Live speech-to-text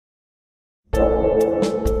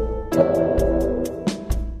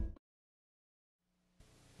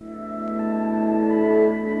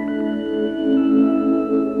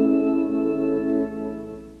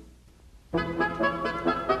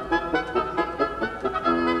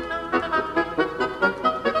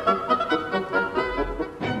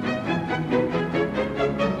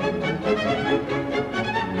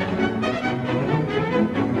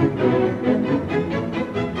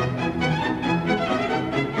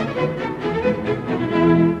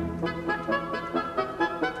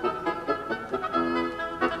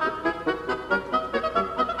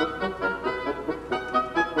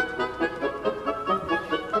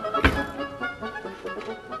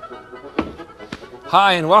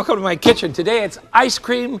Hi, and welcome to my kitchen. Today it's ice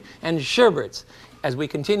cream and sherbets as we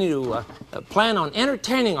continue to plan on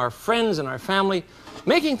entertaining our friends and our family,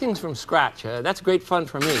 making things from scratch. That's great fun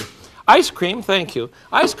for me. Ice cream, thank you.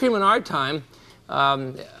 Ice cream in our time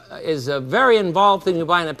is a very involved thing you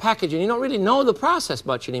buy in a package, and you don't really know the process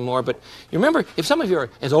much anymore. But you remember, if some of you are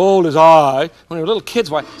as old as I, when you were little kids,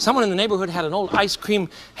 why, someone in the neighborhood had an old ice cream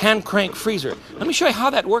hand crank freezer. Let me show you how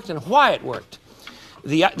that worked and why it worked.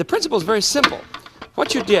 The principle is very simple.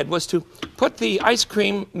 What you did was to put the ice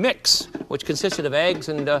cream mix, which consisted of eggs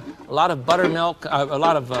and a lot of buttermilk, a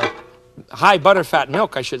lot of high butterfat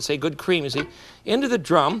milk, I should say, good cream, you see, into the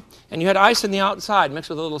drum, and you had ice on the outside mixed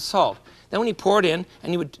with a little salt. Then when you pour it in,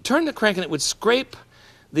 and you would turn the crank, and it would scrape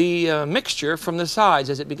the mixture from the sides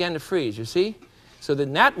as it began to freeze, you see? So that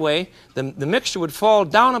in that way, the mixture would fall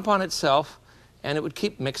down upon itself, and it would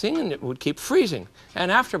keep mixing, and it would keep freezing.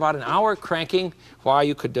 And after about an hour cranking, why,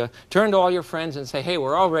 you could turn to all your friends and say, hey,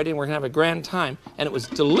 we're all ready, and we're going to have a grand time. And it was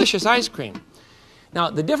delicious ice cream. Now,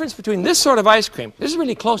 the difference between this sort of ice cream, this is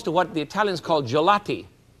really close to what the Italians call gelati.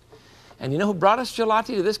 And you know who brought us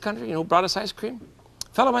gelati to this country? You know who brought us ice cream?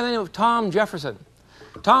 A fellow by the name of Tom Jefferson.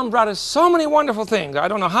 Tom brought us so many wonderful things. I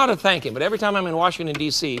don't know how to thank him, but every time I'm in Washington,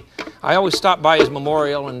 D.C., I always stop by his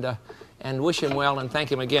memorial and wish him well and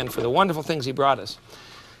thank him again for the wonderful things he brought us.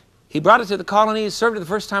 He brought it to the colonies, served it the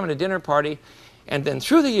first time at a dinner party, and then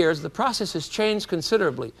through the years, the process has changed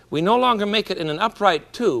considerably. We no longer make it in an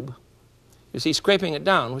upright tube, you see, scraping it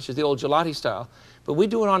down, which is the old gelati style, but we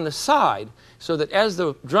do it on the side so that as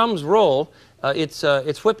the drums roll,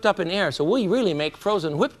 it's whipped up in air. So we really make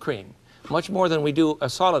frozen whipped cream, much more than we do a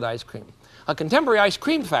solid ice cream. A contemporary ice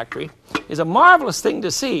cream factory is a marvelous thing to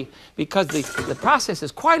see because the process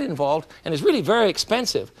is quite involved and is really very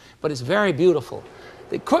expensive, but it's very beautiful.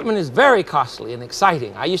 The equipment is very costly and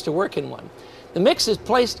exciting. I used to work in one. The mix is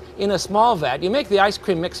placed in a small vat. You make the ice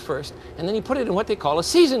cream mix first, and then you put it in what they call a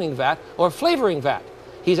seasoning vat or flavoring vat.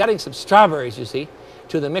 He's adding some strawberries, you see,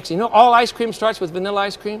 to the mix. You know, all ice cream starts with vanilla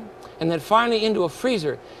ice cream, and then finally into a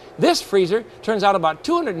freezer. This freezer turns out about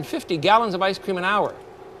 250 gallons of ice cream an hour.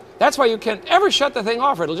 That's why you can't ever shut the thing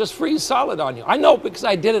off, or it'll just freeze solid on you. I know because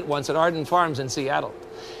I did it once at Arden Farms in Seattle.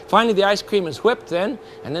 Finally, the ice cream is whipped then,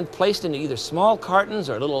 and then placed into either small cartons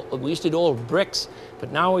or little, we used to do old bricks,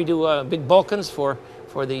 but now we do big bulkins for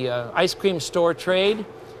the ice cream store trade.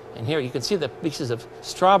 And here you can see the pieces of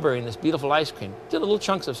strawberry in this beautiful ice cream. Just little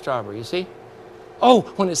chunks of strawberry, you see? Oh,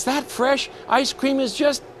 when it's that fresh, ice cream is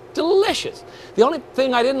just delicious. The only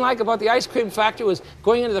thing I didn't like about the ice cream factory was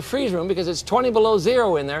going into the freeze room because it's 20 below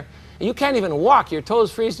zero in there, and you can't even walk. Your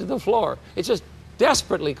toes freeze to the floor. It's just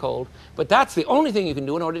desperately cold, but that's the only thing you can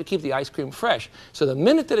do in order to keep the ice cream fresh. So the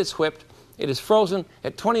minute that it's whipped, it is frozen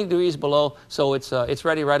at 20 degrees below, so it's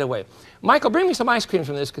ready right away. Michael, bring me some ice cream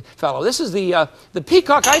from this fellow. This is the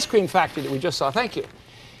Peacock Ice Cream Factory that we just saw. Thank you.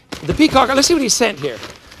 The Peacock, let's see what he sent here.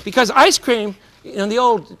 Because ice cream, you know, the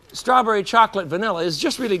old strawberry chocolate vanilla is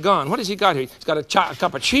just really gone. What has he got here? He's got a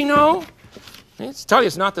cappuccino. It's tell you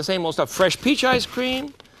it's not the same old stuff. Fresh peach ice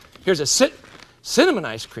cream. Here's a cinnamon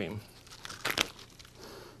ice cream.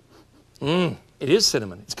 It is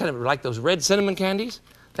cinnamon. It's kind of like those red cinnamon candies.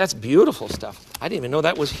 That's beautiful stuff. I didn't even know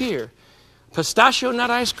that was here. Pistachio nut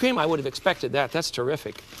ice cream. I would have expected that. That's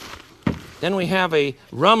terrific. Then we have a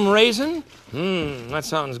rum raisin. That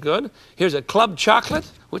sounds good. Here's a club chocolate.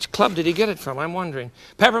 Which club did he get it from? I'm wondering.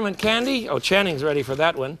 Peppermint candy. Oh, Channing's ready for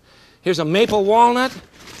that one. Here's a maple walnut.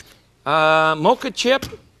 Mocha chip.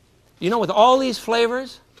 You know, with all these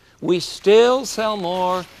flavors, we still sell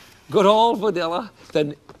more good old vanilla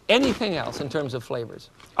than anything else in terms of flavors.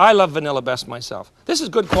 I love vanilla best myself. This is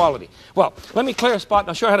good quality. Well, let me clear a spot and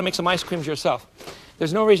I'll show you how to make some ice creams yourself.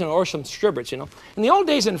 There's no reason, or some sherbets, you know. In the old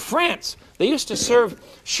days in France, they used to serve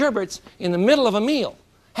sherbets in the middle of a meal.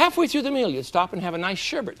 Halfway through the meal, you'd stop and have a nice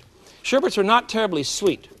sherbet. Sherbets are not terribly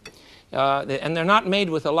sweet, and they're not made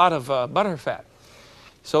with a lot of butterfat,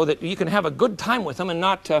 so that you can have a good time with them and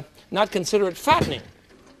not consider it fattening.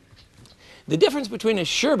 The difference between a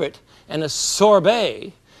sherbet and a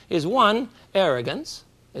sorbet is, one, arrogance.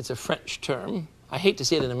 It's a French term. I hate to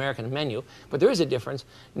see it in an American menu, but there is a difference.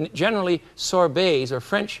 Generally, sorbets or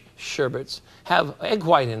French sherbets have egg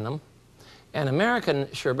white in them, and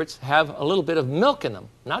American sherbets have a little bit of milk in them.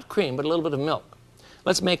 Not cream, but a little bit of milk.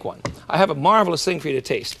 Let's make one. I have a marvelous thing for you to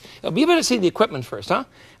taste. You better see the equipment first, huh?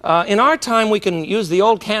 In our time, we can use the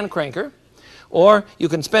old can cranker, or you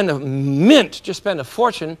can spend a mint, just spend a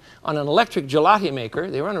fortune on an electric gelati maker.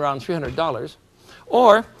 They run around $300.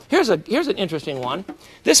 Or, here's an interesting one.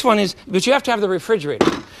 This one is, but you have to have the refrigerator.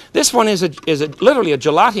 This one is literally a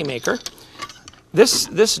gelati maker.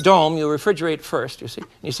 This dome you refrigerate first, you see.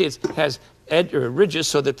 You see it has ridges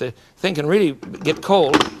so that the thing can really get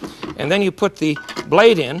cold. And then you put the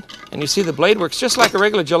blade in, and you see the blade works just like a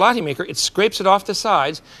regular gelati maker. It scrapes it off the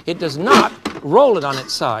sides. It does not roll it on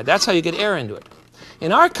its side. That's how you get air into it.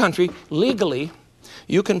 In our country, legally,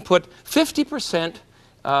 you can put 50%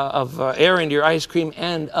 of air into your ice cream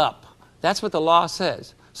and up. That's what the law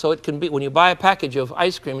says. So it can be, when you buy a package of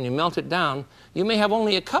ice cream and you melt it down, you may have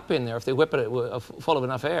only a cup in there if they whip it full of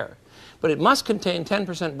enough air. But it must contain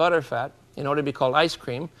 10% butterfat in order to be called ice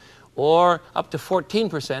cream, or up to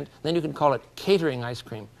 14%, then you can call it catering ice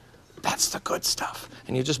cream. That's the good stuff.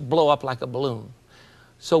 And you just blow up like a balloon.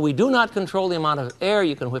 So we do not control the amount of air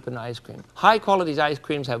you can whip into ice cream. High quality ice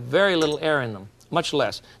creams have very little air in them, much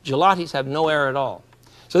less. Gelatis have no air at all.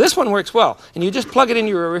 So this one works well. And you just plug it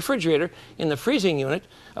into your refrigerator in the freezing unit.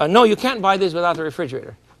 No, you can't buy this without the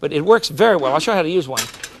refrigerator. But it works very well. I'll show you how to use one.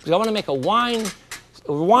 Because I want to make a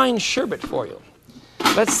wine sherbet for you.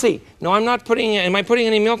 Let's see. No, I'm not putting, am I putting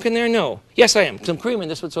any milk in there? No. Yes, I am. Some cream in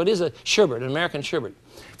this one, so it is a sherbet, an American sherbet.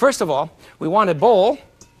 First of all, we want a bowl,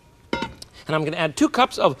 and I'm going to add 2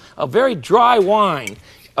 cups of very dry wine,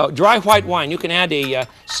 dry white wine. You can add a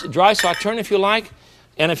dry Sauterne if you like,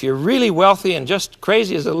 and if you're really wealthy and just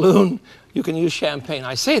crazy as a loon, you can use champagne.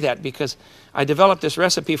 I say that because I developed this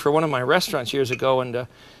recipe for one of my restaurants years ago, and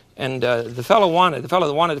the fellow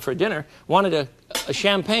that wanted it for dinner wanted a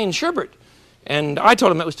champagne sherbet. And I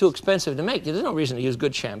told him it was too expensive to make. There's no reason to use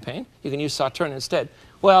good champagne. You can use Sauterne instead.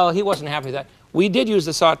 Well, he wasn't happy with that. We did use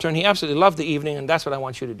the Sauterne. He absolutely loved the evening, and that's what I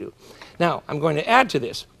want you to do. Now, I'm going to add to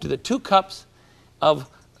this, to the 2 cups of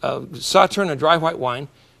Sauterne or dry white wine,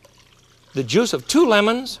 the juice of 2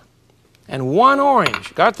 lemons and 1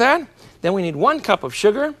 orange. Got that? Then we need 1 cup of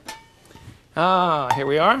sugar. Here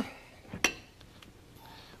we are.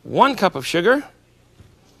 1 cup of sugar.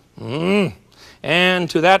 And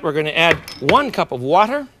to that, we're going to add 1 cup of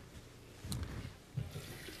water.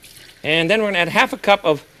 And then we're going to add half a cup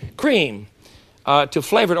of cream to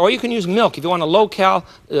flavor it. Or you can use milk. If you want a low-cal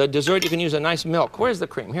dessert, you can use a nice milk. Where's the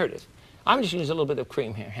cream? Here it is. I'm just going to use a little bit of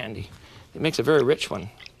cream here, handy. It makes a very rich one.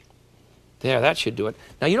 There, that should do it.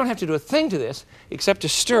 Now, you don't have to do a thing to this except to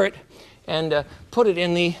stir it and put it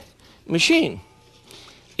in the machine.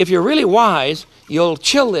 If you're really wise, you'll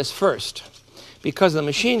chill this first, because the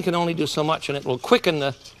machine can only do so much, and it will quicken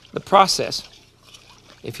the process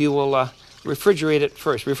if you will refrigerate it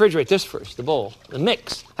first. Refrigerate this first, the bowl, the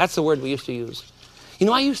mix. That's the word we used to use. You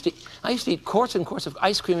know, I used to eat quarts and quarts of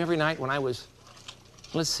ice cream every night when I was,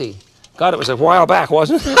 let's see, God, it was a while back,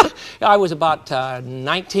 wasn't it? I was about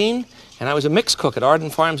 19, and I was a mix cook at Arden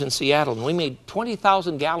Farms in Seattle, and we made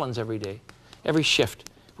 20,000 gallons every day, every shift.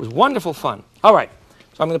 It was wonderful fun. All right,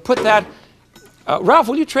 so I'm going to put that. Ralph,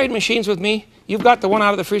 will you trade machines with me? You've got the one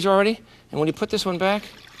out of the freezer already, and will you put this one back?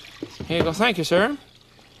 Here you go. Thank you, sir.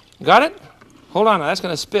 Got it? Hold on, now, that's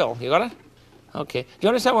going to spill. You got it? Okay. Do you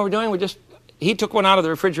understand what we're doing? He took one out of the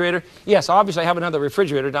refrigerator. Yes, obviously I have another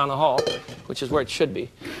refrigerator down the hall, which is where it should be.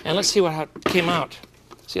 And let's see how it came out.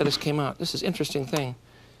 See how this came out. This is an interesting thing.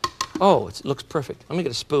 Oh, it looks perfect. Let me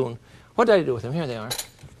get a spoon. What did I do with them? Here they are.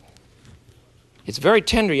 It's very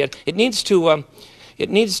tender yet. It needs to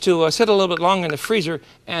sit a little bit longer in the freezer,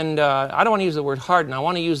 and I don't want to use the word harden. I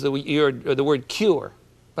want to use the word cure,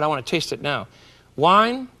 but I want to taste it now.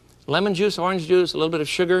 Wine, lemon juice, orange juice, a little bit of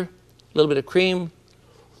sugar, a little bit of cream.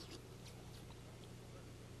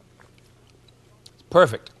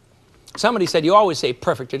 Perfect. Somebody said you always say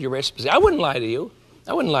perfect in your recipes. I wouldn't lie to you.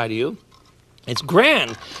 I wouldn't lie to you. It's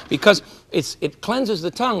grand because it cleanses the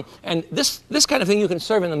tongue, and this kind of thing you can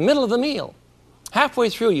serve in the middle of the meal. Halfway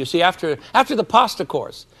through, you see, after the pasta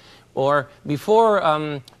course, or before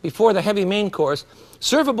the heavy main course,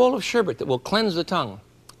 serve a bowl of sherbet that will cleanse the tongue.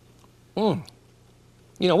 You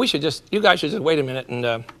know, you guys should just wait a minute,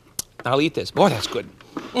 and I'll eat this. Boy, that's good.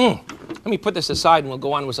 Let me put this aside, and we'll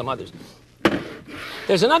go on with some others.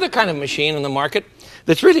 There's another kind of machine on the market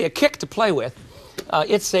that's really a kick to play with.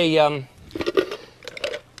 It's a.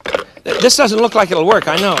 This doesn't look like it'll work,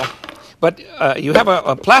 I know, But you have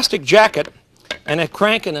a plastic jacket and a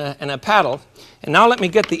crank and a paddle. And now let me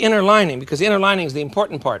get the inner lining, because the inner lining is the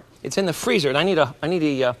important part. It's in the freezer, and I need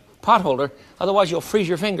a pot holder, otherwise you'll freeze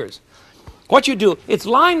your fingers. What you do, it's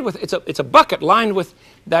lined with, it's a bucket lined with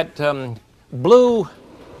that blue,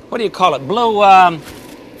 what do you call it? Blue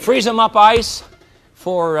freeze 'em up ice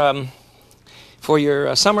for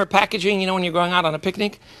your summer packaging, you know, when you're going out on a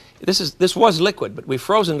picnic. This was liquid, but we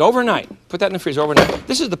frozen it overnight. Put that in the freezer overnight.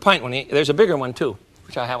 This is the pint one. There's a bigger one too,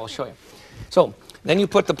 which I'll show you. So then you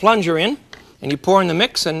put the plunger in, and you pour in the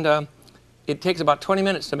mix, and it takes about 20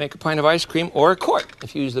 minutes to make a pint of ice cream, or a quart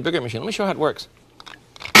if you use the bigger machine. Let me show you how it works.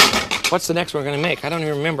 What's the next one we're going to make? I don't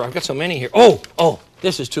even remember. I've got so many here. Oh,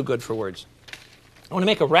 this is too good for words. I want to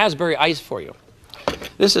make a raspberry ice for you.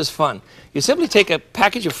 This is fun. You simply take a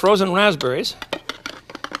package of frozen raspberries.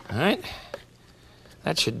 All right.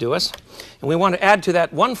 That should do us. And we want to add to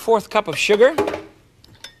that 1/4 cup of sugar.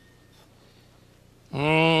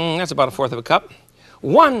 That's about 1/4 of a cup.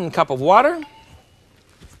 1 cup of water.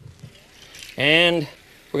 And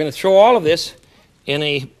we're going to throw all of this in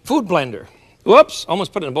a food blender. Whoops,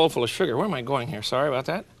 almost put it in a bowl full of sugar. Where am I going here? Sorry about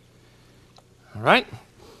that. All right.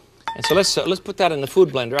 And so let's put that in the food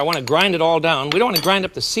blender. I want to grind it all down. We don't want to grind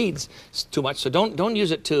up the seeds too much, so don't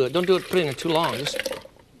use it to, don't do it, put it in there too long.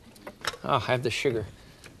 I have the sugar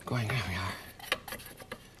going. There we are.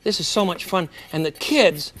 This is so much fun, and the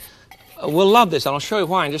kids will love this. And I'll show you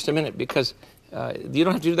why in just a minute, because you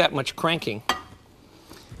don't have to do that much cranking.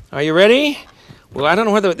 Are you ready? Well, I don't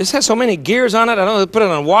know whether this has so many gears on it. I don't know whether to put it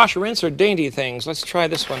on wash, rinse, or dainty things. Let's try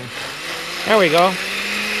this one. There we go.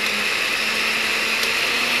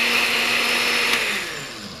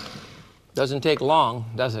 Doesn't take long,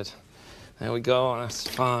 does it? There we go. That's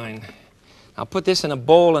fine. I'll put this in a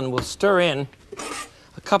bowl, and we'll stir in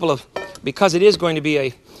a couple of, because it is going to be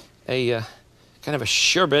a kind of a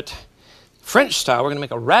sherbet, French style. We're going to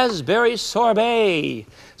make a raspberry sorbet.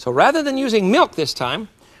 So rather than using milk this time,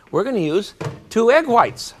 we're going to use 2 egg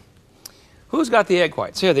whites. Who's got the egg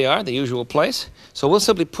whites? Here they are, the usual place. So we'll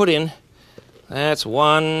simply put in, that's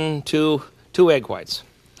 1, 2 egg whites.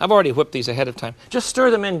 I've already whipped these ahead of time. Just stir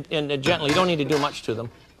them in gently. You don't need to do much to them.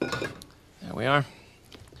 There we are.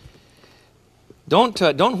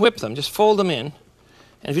 Don't whip them. Just fold them in.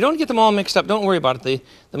 And if you don't get them all mixed up, don't worry about it.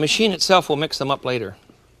 The machine itself will mix them up later.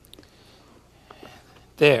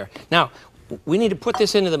 There. Now, we need to put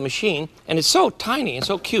this into the machine, and it's so tiny and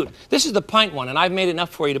so cute. This is the pint one, and I've made enough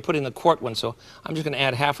for you to put in the quart one, so I'm just going to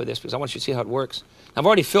add half of this because I want you to see how it works. I've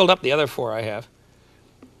already filled up the other 4 I have.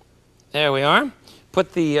 There we are.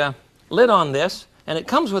 Put the lid on this, and it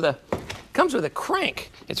comes with a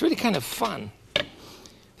crank. It's really kind of fun.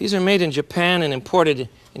 These are made in Japan and imported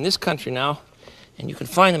in this country now, and you can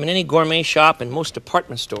find them in any gourmet shop and most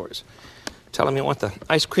department stores. Tell them you want the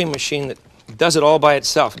ice cream machine that does it all by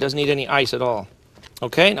itself. It doesn't need any ice at all.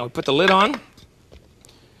 Okay, now we put the lid on. There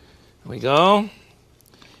we go.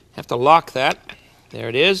 Have to lock that. There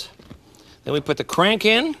it is. Then we put the crank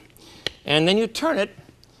in, and then you turn it.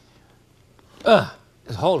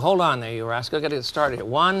 Hold on there, you rascal. Got to get started here.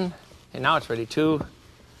 1, and now it's ready. 2,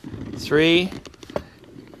 3.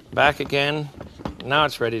 Back again. Now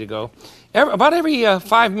it's ready to go. About every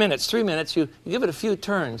 5 minutes, 3 minutes, you give it a few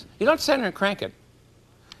turns. You don't stand there and crank it.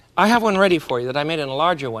 I have one ready for you that I made in a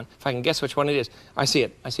larger one, if I can guess which one it is. I see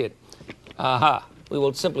it. Aha. We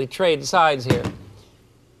will simply trade sides here.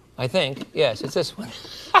 I think. Yes, it's this one.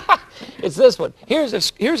 It's this one. Here's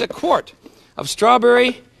a quart of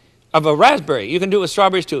raspberry. You can do it with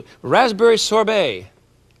strawberries too. Raspberry sorbet.